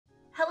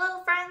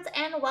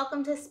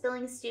welcome to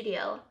Spilling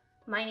Studio.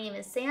 My name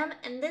is Sam,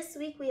 and this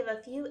week we have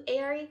a few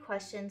ARE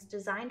questions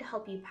designed to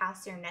help you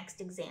pass your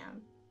next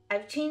exam.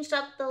 I've changed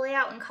up the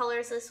layout and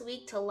colors this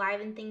week to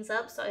liven things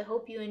up, so I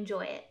hope you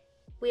enjoy it.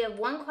 We have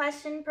one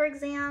question per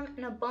exam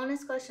and a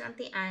bonus question at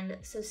the end,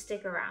 so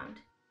stick around.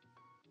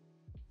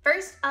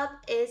 First up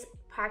is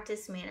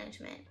practice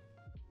management.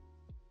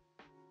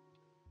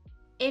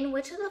 In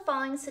which of the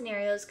following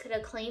scenarios could a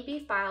claim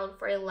be filed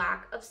for a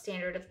lack of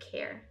standard of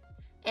care?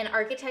 An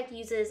architect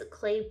uses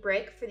clay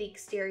brick for the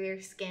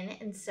exterior skin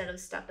instead of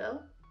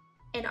stucco.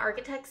 An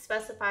architect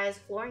specifies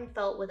flooring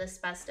felt with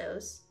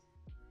asbestos.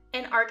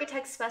 An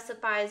architect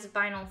specifies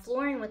vinyl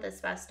flooring with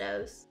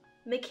asbestos.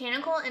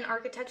 Mechanical and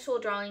architectural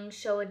drawings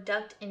show a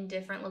duct in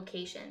different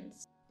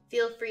locations.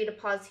 Feel free to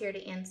pause here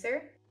to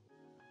answer.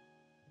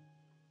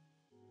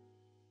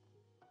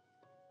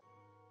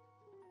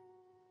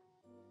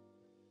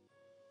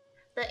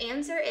 The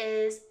answer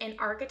is an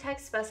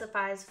architect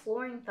specifies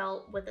flooring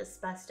felt with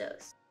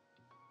asbestos.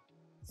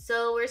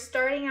 So we're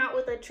starting out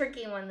with a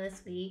tricky one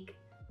this week.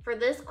 For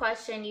this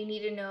question, you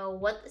need to know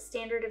what the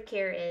standard of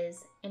care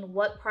is and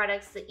what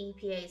products the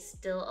EPA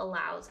still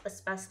allows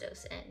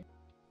asbestos in.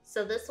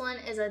 So this one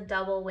is a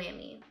double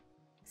whammy.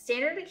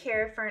 Standard of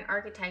care for an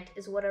architect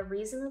is what a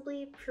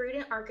reasonably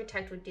prudent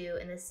architect would do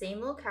in the same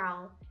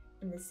locale,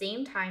 in the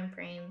same time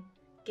frame,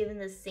 given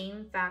the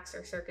same facts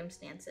or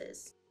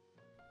circumstances.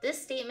 This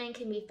statement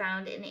can be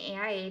found in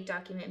AIA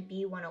document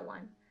B101.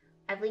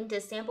 I've linked a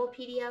sample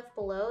PDF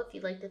below if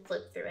you'd like to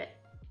flip through it.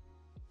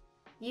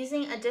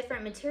 Using a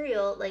different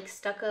material like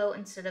stucco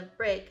instead of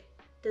brick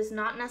does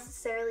not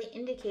necessarily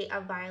indicate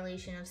a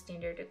violation of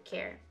standard of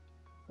care.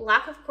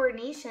 Lack of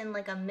coordination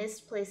like a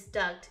misplaced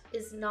duct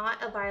is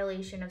not a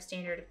violation of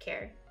standard of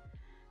care.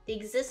 The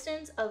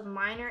existence of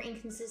minor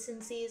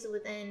inconsistencies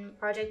within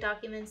project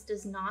documents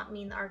does not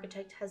mean the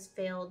architect has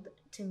failed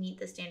to meet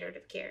the standard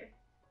of care.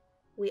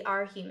 We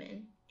are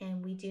human,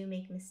 and we do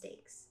make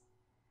mistakes.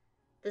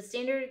 The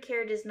standard of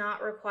care does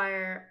not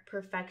require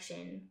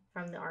perfection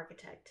from the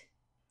architect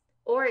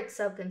or its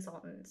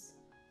subconsultants.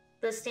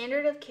 The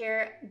standard of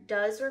care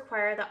does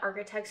require that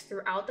architects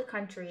throughout the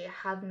country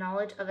have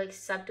knowledge of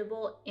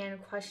acceptable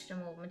and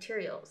questionable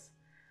materials.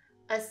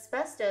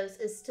 Asbestos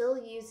is still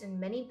used in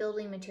many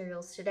building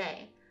materials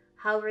today.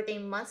 However, they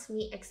must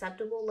meet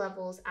acceptable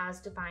levels as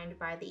defined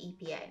by the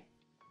EPA.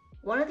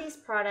 One of these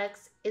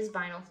products is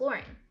vinyl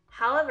flooring.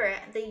 However,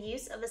 the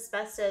use of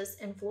asbestos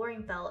in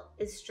flooring felt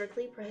is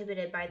strictly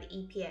prohibited by the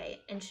EPA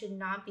and should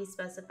not be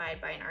specified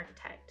by an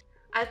architect.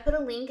 I've put a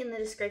link in the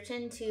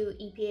description to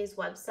EPA's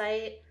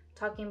website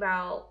talking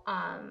about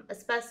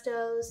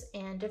asbestos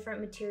and different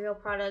material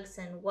products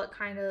and what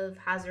kind of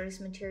hazardous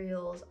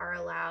materials are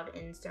allowed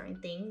in certain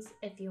things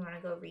if you want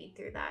to go read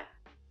through that.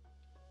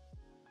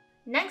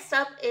 Next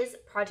up is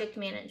project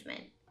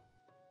management.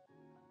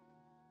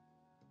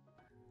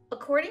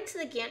 According to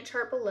the Gantt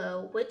chart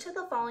below, which of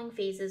the following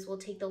phases will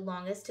take the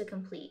longest to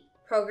complete?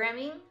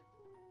 Programming,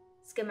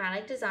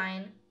 schematic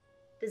design,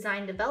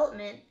 design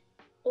development,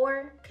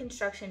 or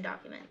construction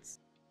documents?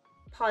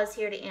 Pause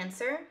here to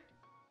answer.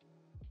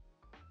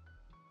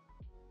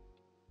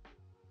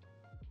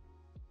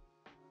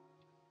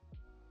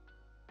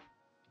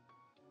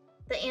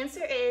 The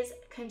answer is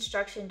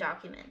construction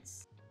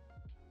documents.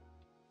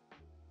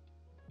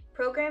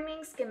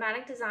 Programming,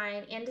 schematic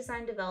design, and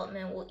design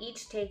development will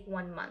each take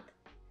 1 month.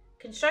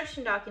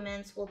 Construction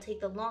documents will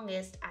take the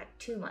longest at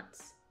 2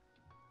 months.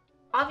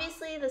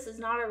 Obviously, this is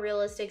not a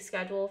realistic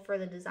schedule for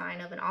the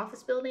design of an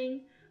office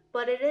building,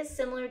 but it is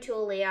similar to a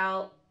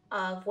layout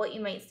of what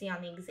you might see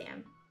on the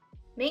exam.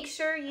 Make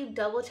sure you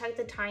double check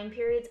the time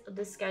periods of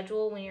the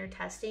schedule when you're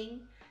testing.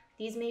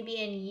 These may be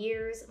in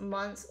years,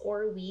 months,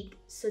 or a week,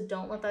 so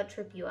don't let that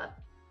trip you up.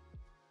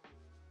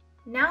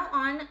 Now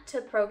on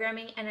to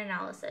programming and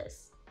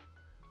analysis.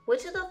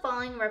 Which of the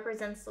following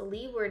represents the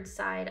leeward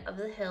side of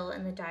the hill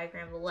in the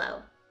diagram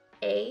below?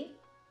 A,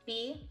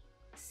 B,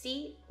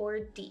 C, or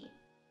D?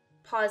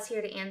 Pause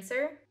here to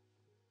answer.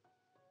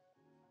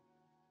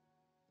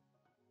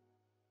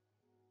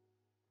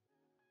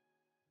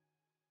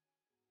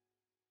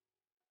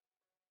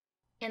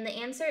 And the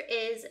answer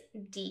is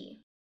D.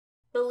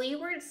 The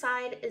leeward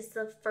side is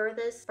the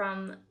furthest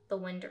from the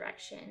wind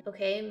direction,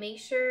 okay? Make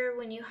sure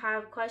when you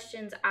have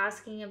questions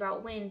asking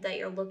about wind that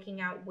you're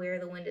looking at where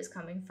the wind is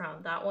coming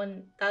from.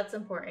 That's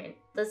important.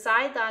 The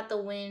side that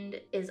the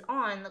wind is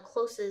on, the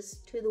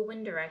closest to the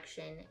wind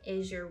direction,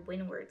 is your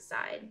windward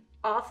side.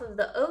 Off of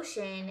the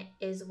ocean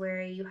is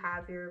where you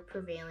have your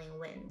prevailing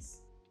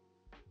winds.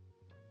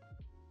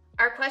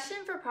 Our question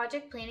for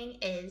project planning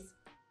is,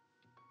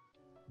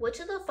 which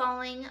of the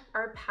following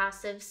are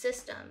passive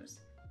systems?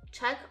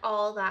 Check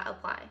all that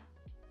apply.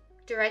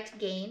 Direct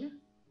gain,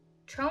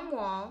 Trome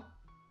wall,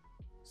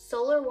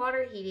 solar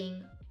water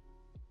heating,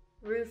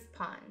 roof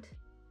pond.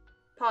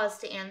 Pause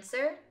to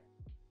answer.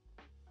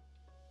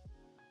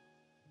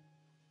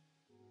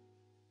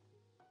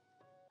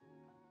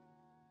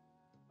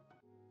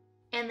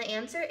 And the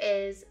answer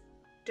is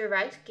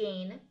direct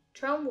gain,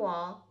 Trome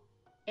wall,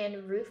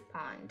 and roof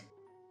pond.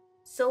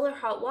 Solar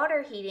hot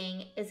water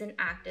heating is an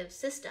active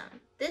system.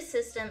 This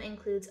system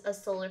includes a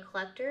solar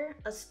collector,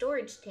 a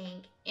storage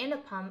tank, and a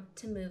pump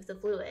to move the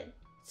fluid.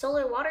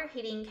 Solar water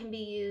heating can be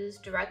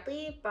used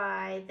directly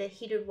by the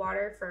heated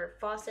water for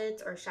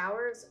faucets or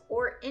showers,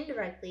 or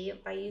indirectly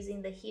by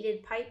using the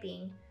heated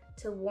piping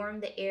to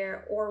warm the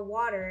air or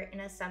water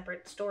in a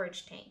separate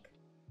storage tank.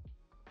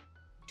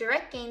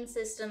 Direct gain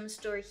systems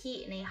store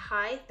heat in a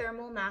high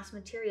thermal mass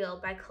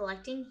material by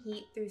collecting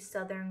heat through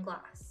southern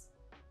glass.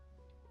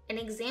 An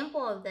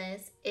example of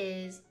this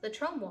is the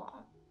Trome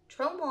wall.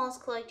 Trome walls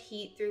collect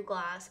heat through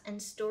glass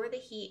and store the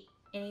heat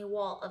in a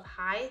wall of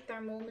high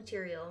thermal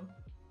material.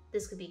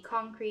 This could be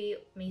concrete,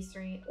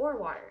 masonry, or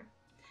water.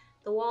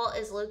 The wall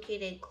is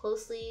located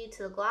closely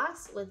to the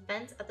glass with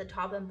vents at the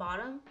top and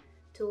bottom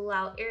to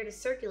allow air to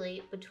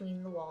circulate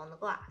between the wall and the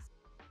glass.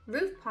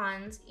 Roof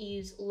ponds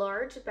use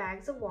large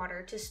bags of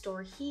water to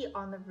store heat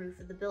on the roof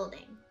of the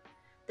building.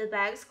 The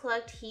bags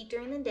collect heat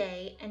during the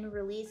day and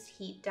release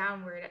heat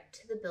downward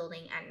to the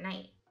building at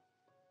night.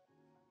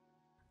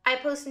 I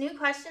post new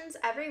questions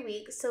every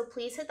week, so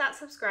please hit that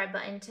subscribe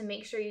button to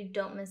make sure you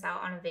don't miss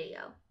out on a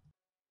video.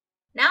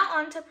 Now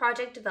on to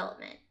project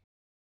development.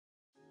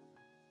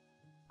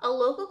 A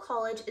local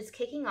college is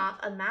kicking off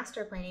a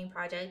master planning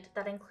project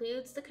that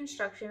includes the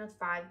construction of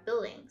 5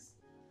 buildings.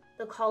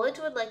 The college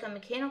would like a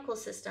mechanical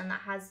system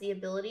that has the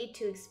ability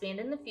to expand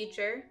in the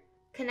future,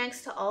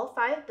 connects to all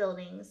 5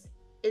 buildings,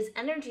 is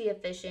energy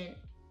efficient,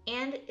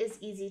 and is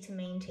easy to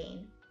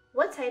maintain.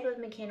 What type of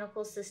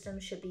mechanical system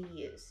should be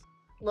used?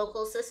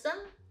 Local system,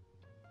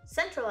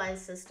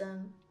 centralized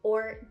system,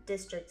 or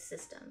district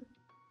system?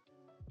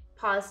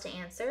 Pause to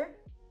answer.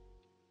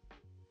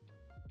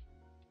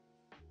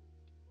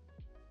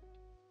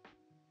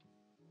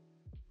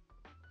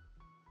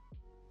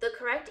 The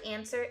correct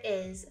answer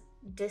is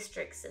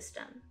district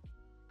system.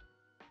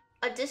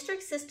 A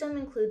district system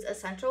includes a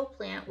central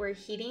plant where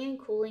heating and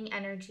cooling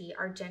energy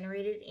are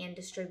generated and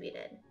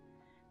distributed.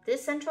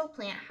 This central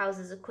plant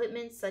houses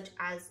equipment such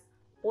as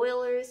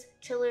boilers,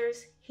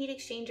 chillers, heat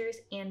exchangers,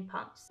 and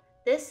pumps.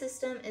 This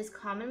system is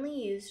commonly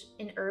used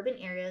in urban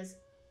areas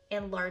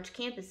and large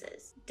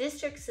campuses.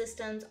 District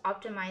systems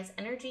optimize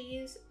energy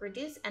use,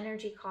 reduce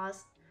energy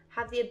costs,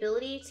 have the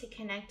ability to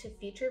connect to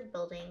future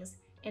buildings,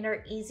 and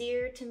are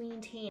easier to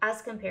maintain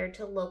as compared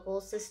to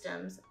local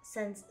systems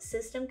since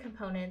system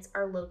components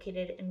are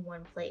located in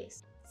one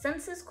place.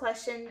 Since this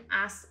question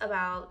asks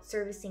about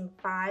servicing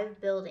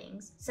 5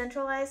 buildings,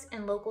 centralized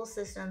and local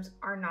systems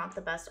are not the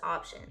best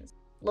options.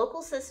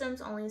 Local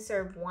systems only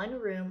serve one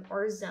room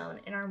or zone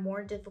and are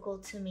more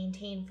difficult to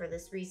maintain for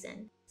this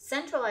reason.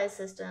 Centralized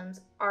systems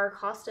are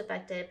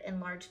cost-effective in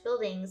large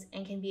buildings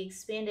and can be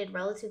expanded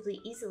relatively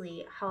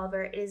easily,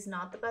 however, it is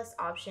not the best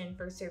option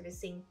for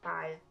servicing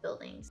 5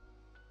 buildings.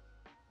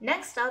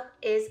 Next up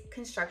is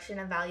construction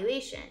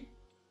evaluation.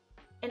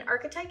 An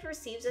architect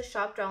receives a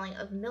shop drawing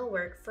of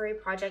millwork for a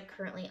project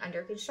currently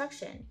under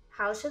construction.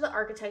 How should the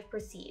architect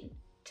proceed?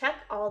 Check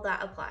all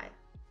that apply.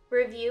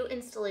 Review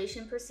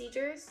installation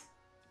procedures,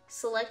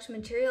 select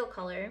material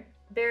color,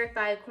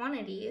 verify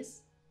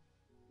quantities,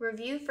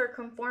 review for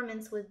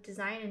conformance with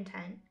design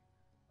intent,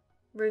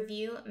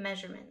 review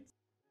measurements.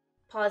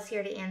 Pause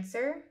here to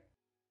answer.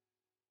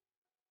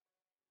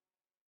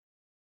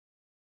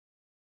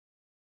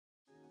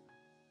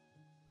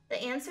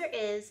 The answer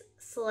is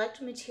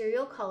select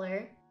material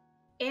color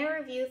and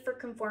review for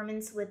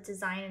conformance with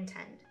design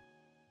intent.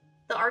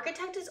 The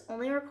architect is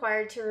only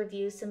required to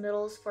review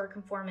submittals for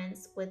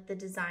conformance with the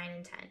design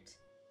intent.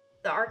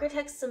 The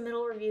architect's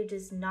submittal review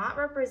does not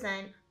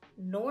represent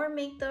nor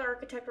make the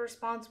architect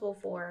responsible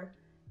for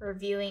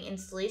reviewing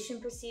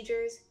installation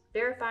procedures,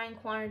 verifying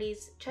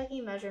quantities,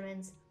 checking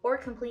measurements, or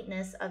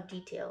completeness of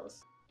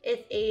details.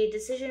 If a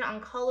decision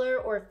on color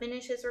or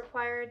finish is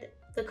required,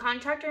 the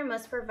contractor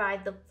must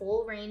provide the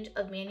full range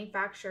of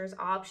manufacturer's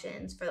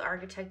options for the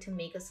architect to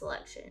make a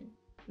selection.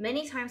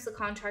 Many times the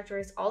contractor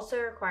is also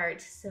required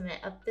to submit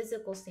a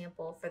physical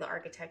sample for the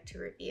architect to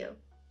review.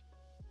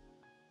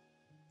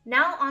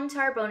 Now on to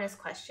our bonus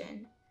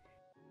question.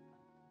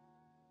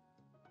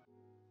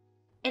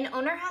 An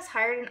owner has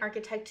hired an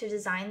architect to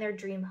design their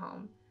dream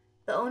home.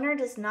 The owner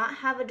does not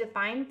have a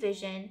defined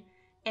vision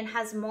and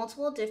has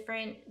multiple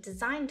different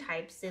design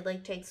types they'd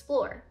like to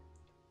explore.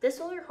 This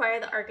will require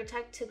the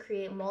architect to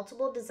create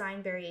multiple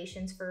design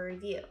variations for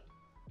review.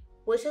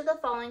 Which of the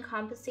following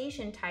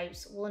compensation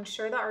types will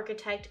ensure the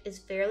architect is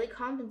fairly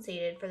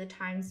compensated for the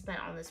time spent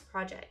on this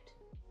project?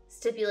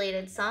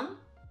 Stipulated sum,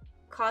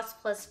 cost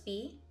plus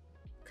fee,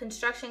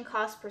 construction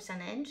cost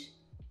percentage,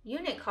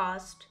 unit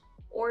cost,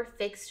 or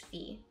fixed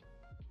fee?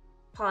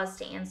 Pause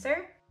to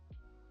answer.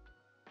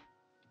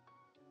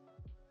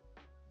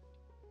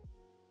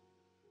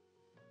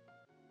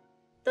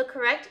 The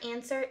correct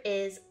answer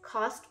is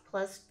cost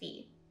plus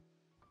fee.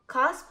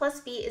 Cost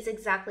plus fee is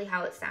exactly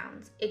how it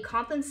sounds. It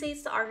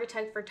compensates the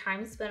architect for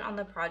time spent on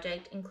the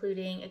project,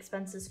 including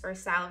expenses for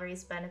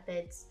salaries,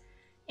 benefits,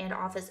 and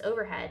office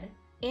overhead,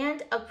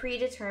 and a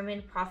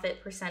predetermined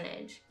profit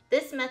percentage.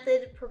 This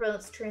method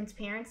promotes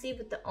transparency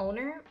with the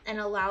owner and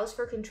allows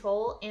for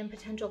control and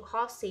potential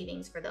cost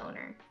savings for the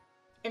owner.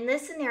 In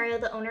this scenario,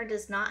 the owner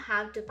does not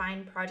have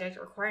defined project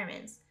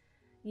requirements.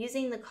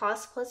 Using the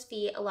cost plus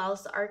fee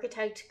allows the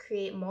architect to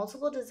create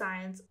multiple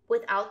designs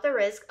without the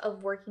risk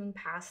of working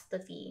past the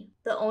fee.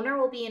 The owner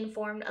will be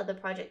informed of the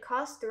project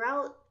costs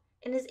throughout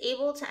and is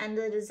able to end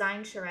the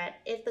design charrette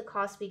if the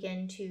costs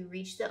begin to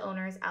reach the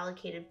owner's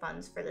allocated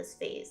funds for this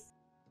phase.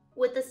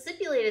 With the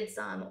stipulated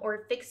sum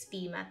or fixed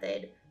fee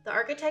method, the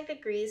architect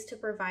agrees to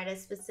provide a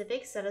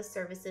specific set of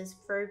services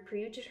for a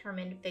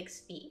predetermined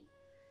fixed fee.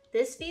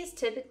 This fee is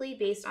typically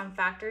based on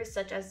factors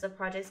such as the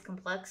project's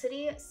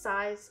complexity,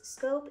 size,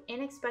 scope,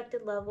 and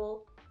expected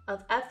level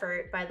of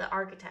effort by the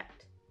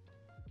architect.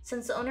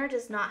 Since the owner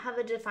does not have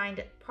a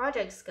defined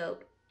project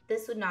scope,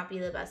 this would not be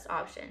the best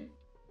option.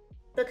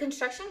 The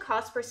construction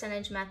cost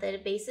percentage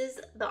method bases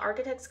the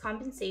architect's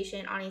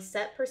compensation on a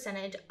set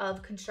percentage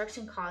of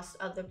construction costs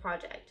of the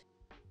project.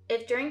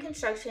 If during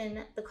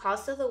construction the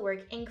cost of the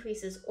work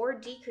increases or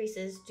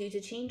decreases due to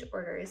change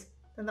orders,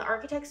 then the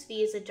architect's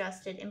fee is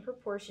adjusted in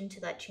proportion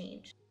to that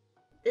change.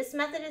 This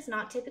method is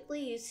not typically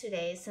used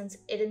today since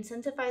it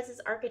incentivizes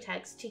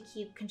architects to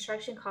keep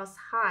construction costs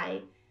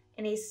high,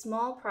 and a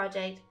small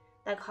project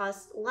that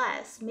costs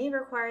less may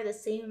require the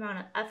same amount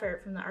of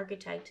effort from the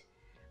architect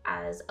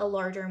as a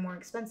larger, more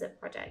expensive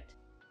project.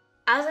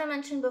 As I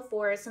mentioned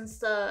before, since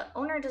the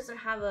owner doesn't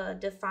have a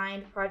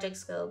defined project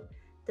scope,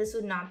 this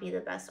would not be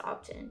the best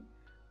option.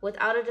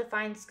 Without a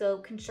defined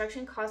scope,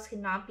 construction costs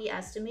cannot be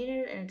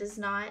estimated and it does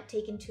not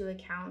take into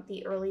account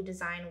the early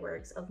design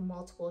works of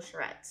multiple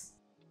charrettes.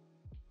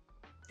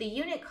 The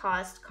unit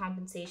cost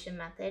compensation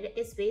method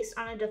is based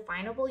on a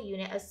definable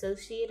unit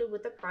associated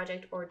with the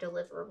project or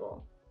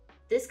deliverable.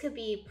 This could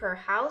be per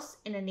house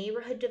in a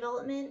neighborhood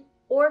development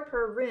or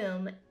per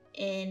room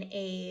in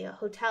a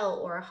hotel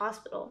or a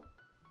hospital.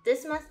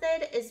 This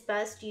method is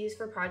best used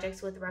for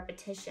projects with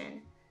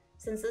repetition.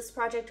 Since this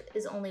project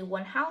is only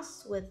one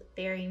house with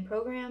varying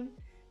program,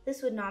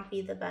 this would not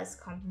be the best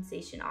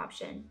compensation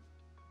option.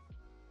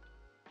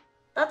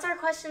 That's our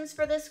questions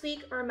for this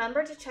week.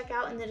 Remember to check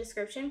out in the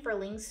description for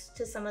links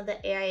to some of the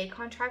AIA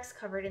contracts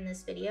covered in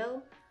this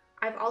video.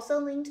 I've also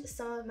linked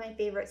some of my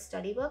favorite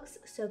study books,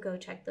 so go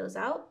check those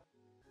out.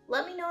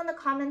 Let me know in the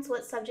comments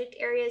what subject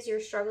areas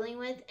you're struggling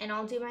with, and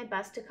I'll do my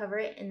best to cover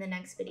it in the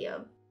next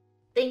video.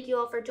 Thank you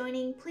all for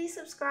joining. Please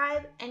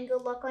subscribe and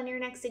good luck on your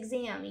next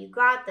exam. You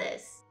got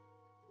this!